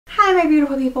Hi my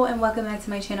beautiful people, and welcome back to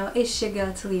my channel. It's your girl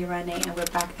𝕻𝖊𝖉𝖎𝖆, and we're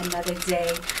back another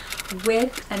day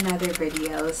with another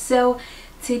video. So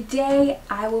today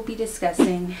I will be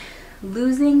discussing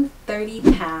losing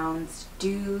 30 pounds,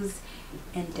 do's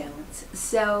and don'ts.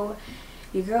 So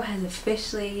your girl has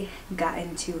officially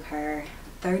gotten to her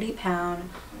 30-pound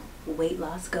weight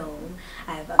loss goal.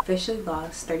 I have officially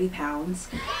lost 30 pounds.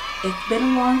 It's been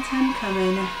a long time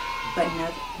coming, but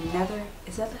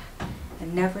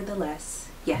nevertheless,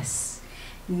 yes,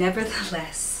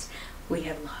 nevertheless, we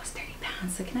have lost 30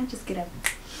 pounds. So can I just get up?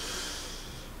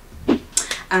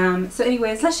 So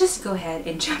anyways, let's just go ahead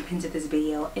and jump into this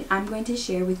video, and I'm going to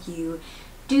share with you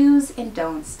do's and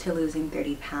don'ts to losing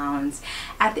 30 pounds.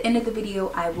 At the end of the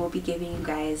video, I will be giving you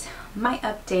guys my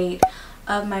update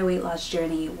of my weight loss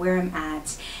journey, where I'm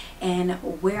at, and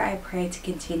where I pray to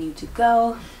continue to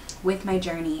go with my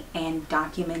journey and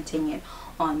documenting it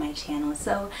on my channel.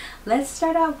 So let's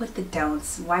start out with the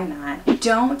don'ts. Why not?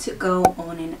 Don't go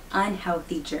on an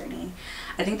unhealthy journey.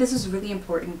 I think this is really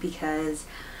important because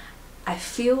I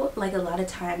feel like a lot of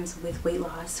times with weight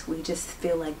loss, we just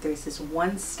feel like there's this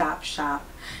one-stop shop.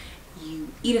 You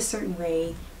eat a certain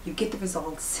way, you get the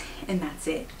results, and that's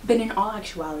it. But in all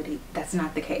actuality, that's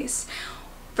not the case.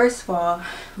 First of all,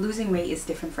 losing weight is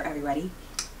different for everybody,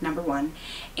 number one.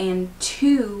 And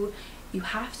two, you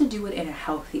have to do it in a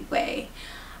healthy way.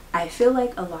 I feel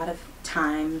like a lot of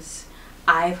times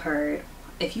I've heard,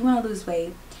 if you want to lose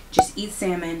weight, just eat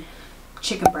salmon,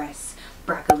 chicken breasts,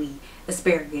 broccoli,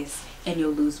 asparagus, and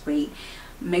you'll lose weight.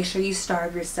 Make sure you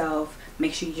starve yourself,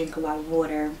 make sure you drink a lot of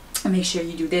water, and make sure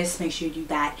you do this, make sure you do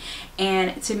that.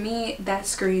 And to me, that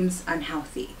screams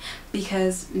unhealthy,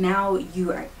 because now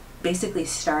you are basically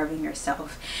starving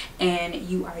yourself and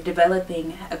you are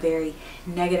developing a very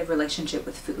negative relationship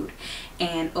with food,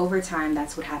 and over time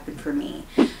that's what happened for me.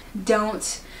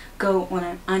 Don't go on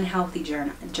an unhealthy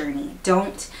journey.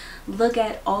 Don't look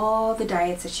at all the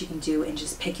diets that you can do and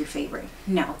just pick your favorite.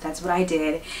 No, that's what I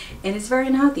did, and it's very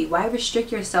unhealthy. Why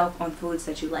restrict yourself on foods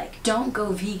that you like? Don't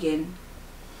go vegan.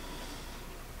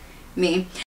 Me.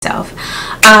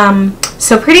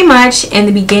 So pretty much in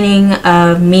the beginning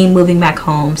of me moving back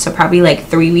home, so probably like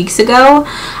 3 weeks ago,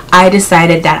 I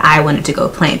decided that I wanted to go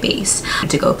plant-based.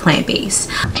 Boy,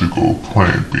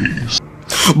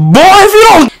 if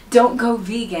you don't go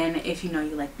vegan if you know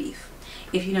you like beef,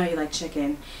 if you know you like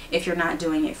chicken, if you're not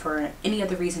doing it for any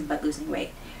other reason but losing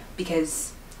weight,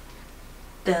 because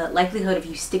the likelihood of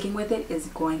you sticking with it is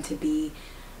going to be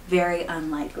very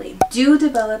unlikely. Do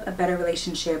develop a better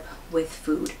relationship with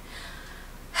food.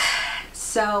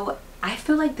 So I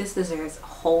feel like this deserves a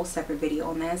whole separate video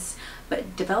on this,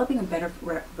 but developing a better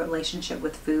relationship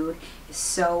with food is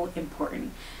so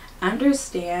important.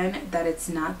 Understand that it's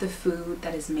not the food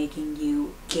that is making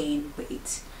you gain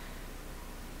weight.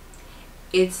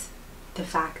 It's the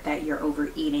fact that you're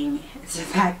overeating. It's the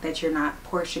fact that you're not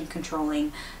portion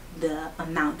controlling the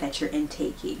amount that you're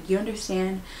intaking. You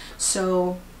understand?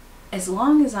 So as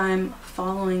long as I'm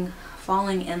falling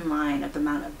in line of the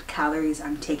amount of calories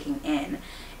I'm taking in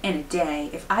a day,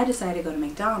 if I decide to go to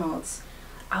McDonald's,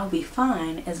 I'll be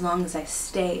fine as long as I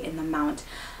stay in the amount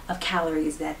of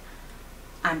calories that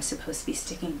I'm supposed to be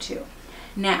sticking to.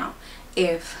 Now,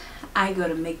 if I go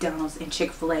to McDonald's and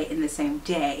Chick-fil-A in the same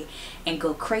day and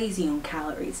go crazy on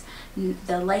calories,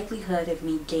 the likelihood of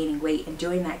me gaining weight and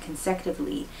doing that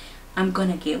consecutively, I'm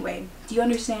gonna gain weight. Do you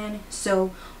understand?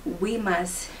 So we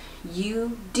must,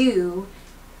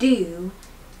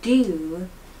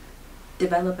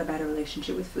 develop a better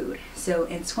relationship with food. So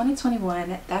in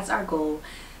 2021, that's our goal.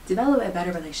 Develop a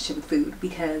better relationship with food,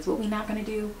 because what we're not going to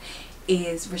do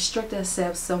is restrict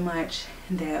ourselves so much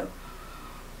that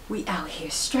we out here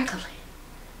struggling.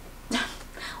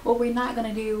 What we're not going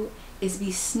to do is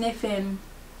be sniffing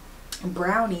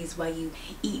brownies while you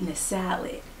eating a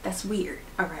salad. That's weird.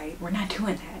 All right, we're not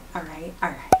doing that. All right.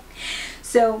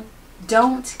 So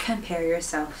don't compare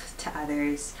yourself to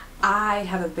others. I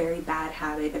have a very bad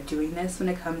habit of doing this when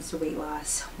it comes to weight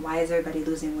loss. Why is everybody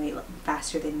losing weight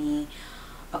faster than me?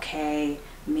 Okay,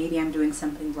 maybe I'm doing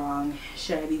something wrong.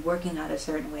 Should I be working out a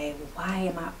certain way?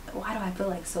 Why do I feel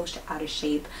like so out of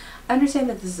shape? Understand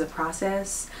that this is a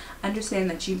process. Understand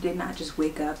that you did not just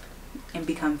wake up and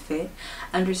become fit.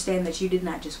 Understand that you did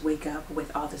not just wake up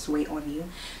with all this weight on you.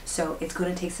 So it's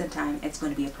going to take some time. It's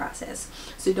going to be a process.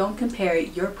 So don't compare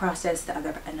your process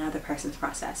to another person's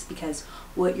process, because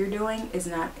what you're doing is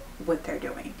not what they're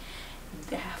doing.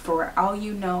 For all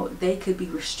you know, they could be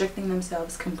restricting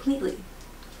themselves completely.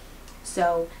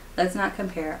 So let's not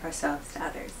compare ourselves to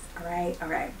others. All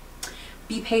right.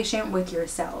 Be patient with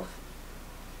yourself.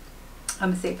 I'm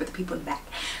gonna say it for the people in the back.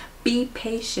 Be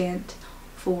patient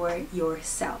for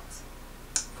yourself.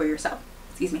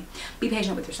 Excuse me. Be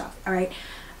patient with yourself, all right?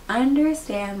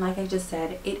 Understand, like I just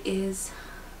said, it is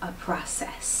a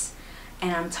process.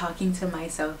 And I'm talking to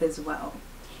myself as well.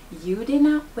 You did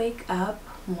not wake up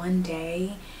one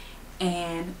day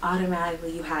and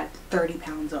automatically you had 30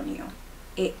 pounds on you.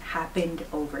 It happened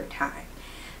over time.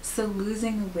 So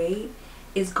losing weight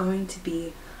is going to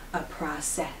be a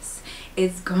process.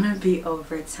 It's gonna be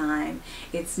over time.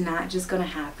 It's not just gonna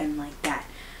happen like that.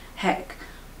 Heck,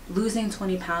 losing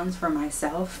 20 pounds for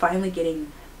myself, finally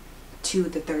getting to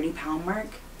the 30-pound mark,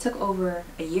 took over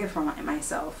a year for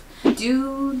myself.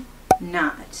 Do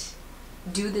not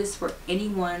do this for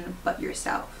anyone but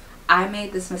yourself. I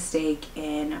made this mistake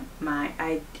in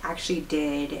I actually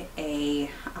did a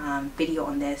video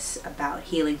on this about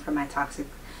healing from my toxic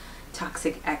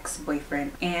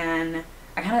ex-boyfriend, and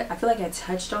I feel like I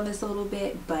touched on this a little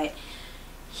bit, but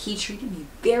he treated me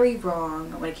very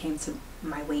wrong when it came to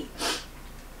my weight.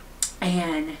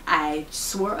 And I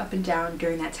swore up and down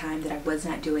during that time that I was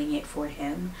not doing it for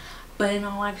him. But in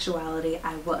all actuality,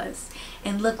 I was.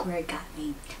 And look where it got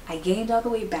me. I gained all the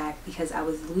way back because I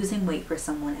was losing weight for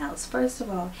someone else. First of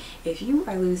all, if you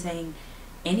are losing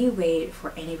any weight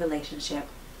for any relationship,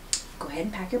 go ahead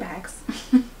and pack your bags.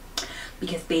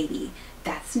 Because baby,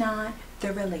 that's not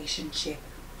the relationship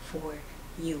for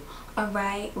you.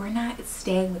 Alright? We're not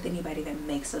staying with anybody that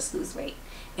makes us lose weight.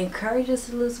 Encourage us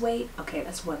to lose weight, okay,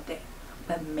 that's one thing.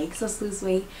 But makes us lose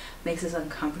weight, makes us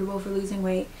uncomfortable for losing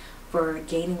weight, for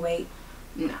gaining weight,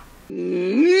 no.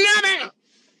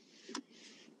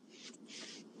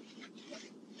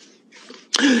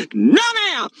 No,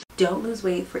 ma'am! Don't lose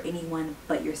weight for anyone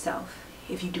but yourself.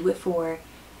 If you do it for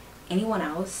anyone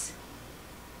else,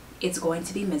 it's going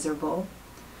to be miserable.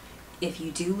 If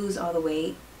you do lose all the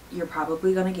weight, you're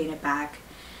probably going to gain it back.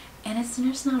 And it's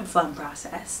just not a fun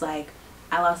process. Like,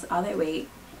 I lost all that weight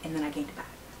and then I gained it back.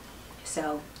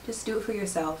 So just do it for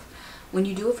yourself. When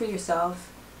you do it for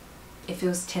yourself, it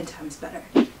feels 10 times better.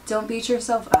 Don't beat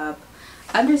yourself up.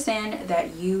 Understand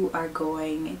that you are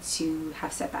going to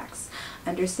have setbacks.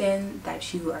 Understand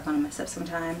that you are going to mess up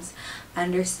sometimes.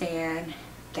 Understand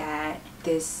that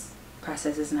this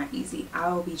process is not easy.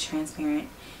 I will be transparent.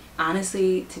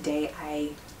 Honestly, today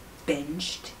I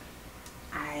binged.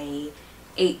 I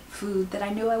ate food that I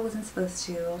knew I wasn't supposed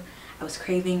to. I was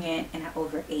craving it and I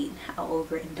overate. I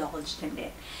overindulged in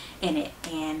it.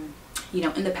 And you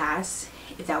know, in the past,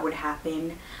 if that would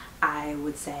happen, I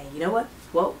would say, you know what?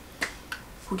 Well,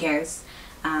 who cares?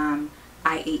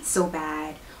 I ate so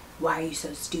bad. Why are you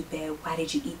so stupid? Why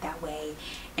did you eat that way?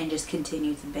 And just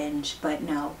continue to binge. But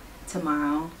no,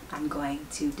 tomorrow I'm going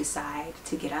to decide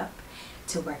to get up,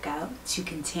 to work out, to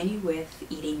continue with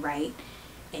eating right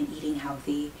and eating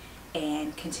healthy,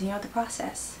 and continue out the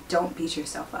process. Don't beat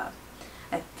yourself up.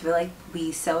 I feel like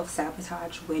we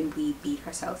self-sabotage when we beat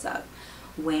ourselves up.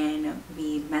 When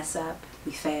we mess up,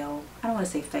 we fail. I don't want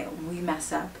to say fail. When we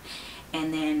mess up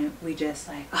and then we just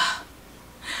like, oh,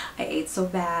 I ate so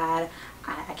bad.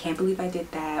 I can't believe I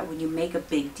did that. When you make a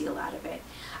big deal out of it.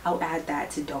 I'll add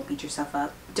that to don't beat yourself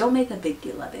up. Don't make a big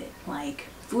deal of it. Like,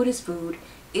 food is food.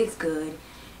 It's good.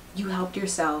 You helped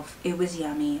yourself. It was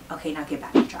yummy. Okay, now get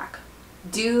back on track.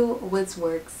 Do what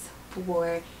works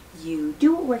for you.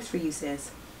 Do what works for you,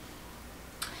 sis.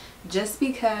 Just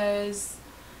because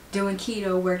doing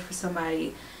keto worked for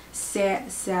somebody,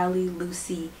 Sally,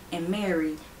 Lucy, and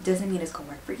Mary, doesn't mean it's gonna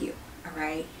work for you.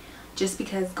 Alright? Just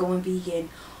because going vegan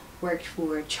worked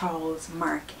for Charles,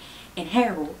 Mark, and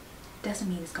Harold doesn't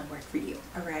mean it's gonna work for you.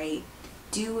 Alright?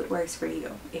 Do what works for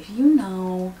you. If you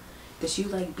know that you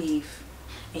like beef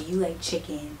and you like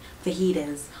chicken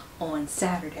fajitas on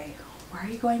Saturday, why are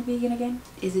you going vegan again?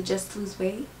 Is it just to lose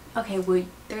weight? Okay, well,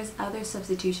 there's other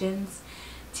substitutions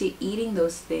to eating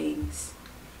those things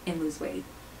and lose weight.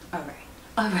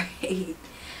 Alright.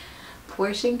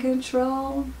 Portion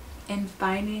control and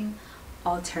finding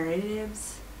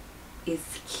alternatives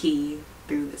is key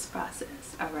through this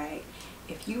process. Alright.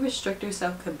 If you restrict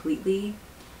yourself completely,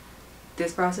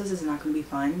 this process is not going to be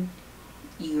fun.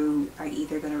 You are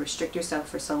either going to restrict yourself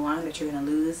for so long that you're going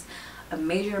to lose a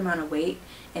major amount of weight,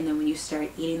 and then when you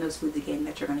start eating those foods again,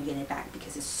 that you're going to get it back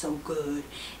because it's so good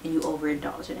and you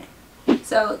overindulge in it.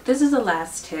 So this is the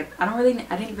last tip. I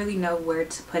didn't really know where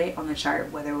to put it on the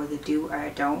chart, whether it was a do or a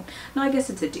don't. No, I guess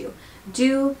it's a do.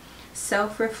 Do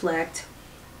self-reflect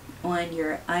on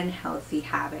your unhealthy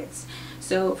habits.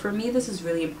 So for me, this is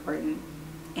really important,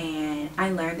 and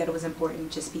I learned that it was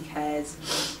important just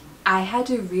because I had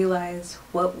to realize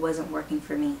what wasn't working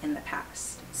for me in the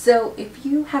past. So if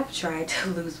you have tried to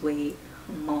lose weight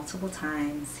multiple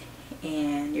times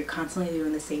and you're constantly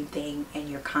doing the same thing and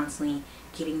you're constantly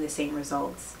getting the same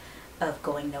results of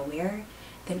going nowhere,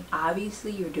 then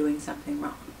obviously you're doing something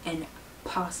wrong, and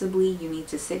possibly you need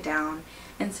to sit down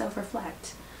and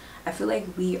self-reflect. I feel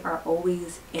like we are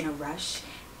always in a rush,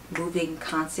 moving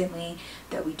constantly,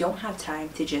 that we don't have time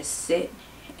to just sit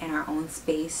in our own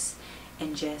space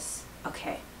and just,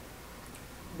 okay,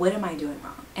 what am I doing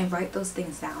wrong? And write those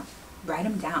things down. Write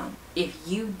them down. If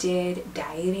you did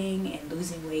dieting and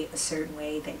losing weight a certain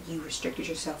way, that you restricted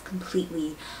yourself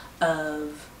completely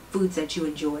of foods that you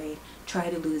enjoyed, try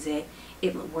to lose it,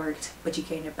 it worked, but you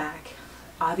gained it back.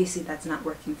 Obviously that's not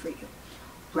working for you.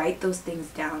 Write those things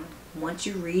down. Once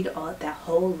you read all that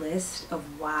whole list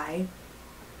of why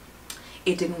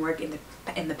it didn't work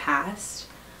in the past,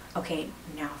 okay,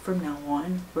 now from now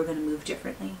on we're going to move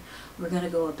differently. We're going to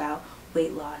go about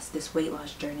this weight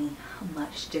loss journey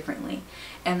much differently.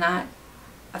 And that,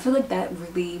 I feel like that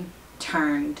really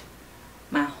turned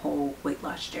my whole weight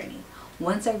loss journey.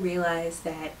 Once I realized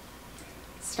that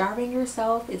starving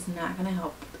yourself is not going to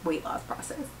help the weight loss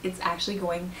process. It's actually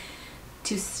going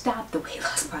to stop the weight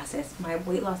loss process. My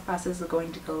weight loss process is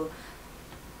going to go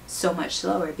so much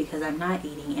slower because I'm not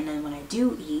eating, and then when I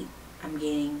do eat, I'm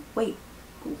gaining weight.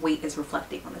 Weight is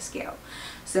reflecting on the scale.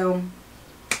 So,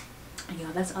 you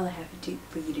know, that's all I have to do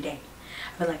for you today.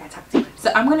 I feel like I talked too much.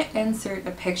 So I'm going to insert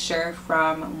a picture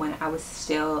from when I was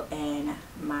still in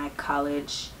my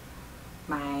college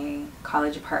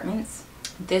apartments.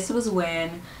 This was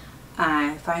when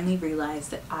I finally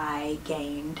realized that I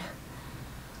gained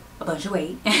a bunch of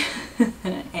weight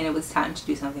and it was time to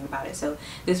do something about it. So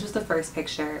this was the first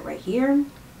picture right here.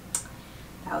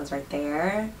 That was right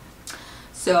there.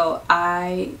 So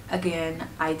I did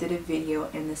a video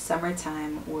in the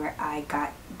summertime where I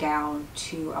got down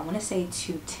to, I want to say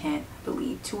 210, I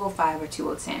believe 205 or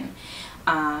 210.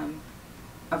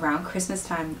 Around Christmas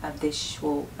time of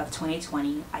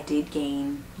 2020, I did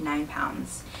gain 9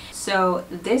 pounds. So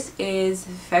this is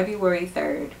February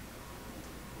 3rd,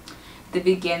 the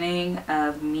beginning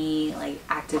of me like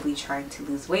actively trying to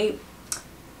lose weight.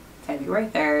 February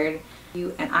 3rd.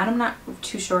 And I'm not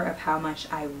too sure of how much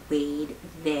I weighed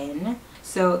then.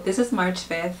 So this is March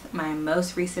 5th, my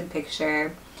most recent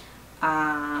picture.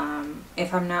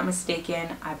 If I'm not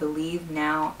mistaken, I believe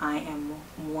now I am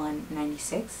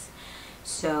 196.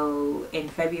 So in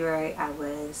February I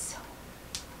was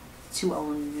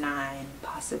 209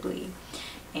 possibly,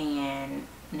 and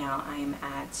now I'm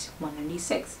at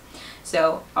 196.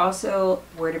 So also,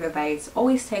 word of advice,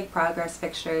 always take progress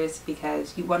pictures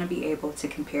because you want to be able to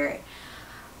compare it.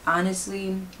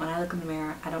 Honestly, when I look in the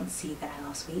mirror, I don't see that I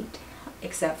lost weight,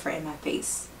 except for in my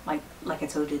face. Like I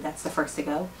told you, that's the first to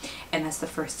go, and that's the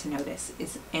first to notice,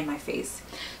 is in my face.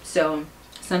 So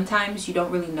sometimes you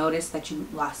don't really notice that you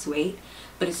lost weight,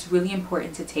 but it's really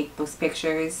important to take those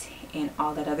pictures and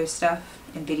all that other stuff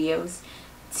and videos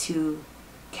to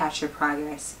catch your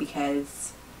progress,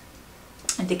 because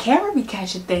the camera be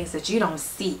catching things that you don't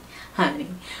see, honey.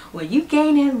 When you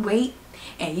gain that weight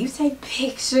and you take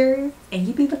pictures and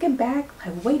you be looking back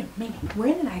like, wait a minute,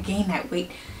 where did I gain that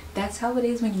weight? That's how it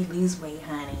is when you lose weight,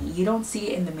 honey. You don't see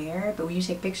it in the mirror, but when you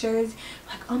take pictures,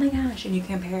 like, oh my gosh, and you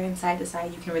compare them side to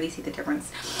side, you can really see the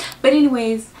difference. But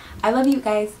anyways, I love you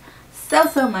guys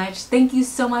so much. Thank you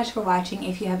so much for watching.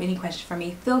 If you have any questions for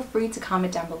me, feel free to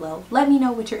comment down below. Let me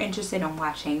know what you're interested in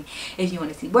watching. If you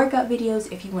want to see workout videos,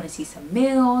 if you want to see some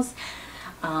meals,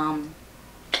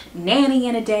 nanny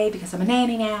in a day, because I'm a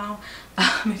nanny now.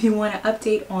 If you want to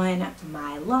update on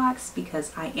my locks,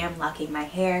 because I am locking my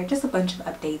hair, just a bunch of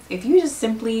updates. If you just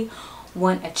simply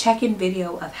want a check-in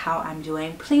video of how I'm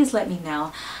doing, please let me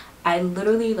know. I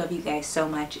literally love you guys so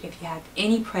much. If you have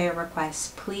any prayer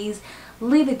requests, please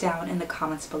leave it down in the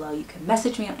comments below. You can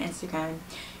message me on Instagram,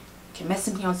 you can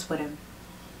message me on Twitter.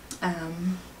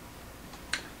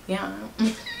 Yeah.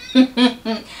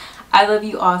 I love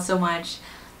you all so much.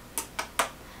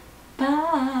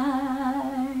 Bye.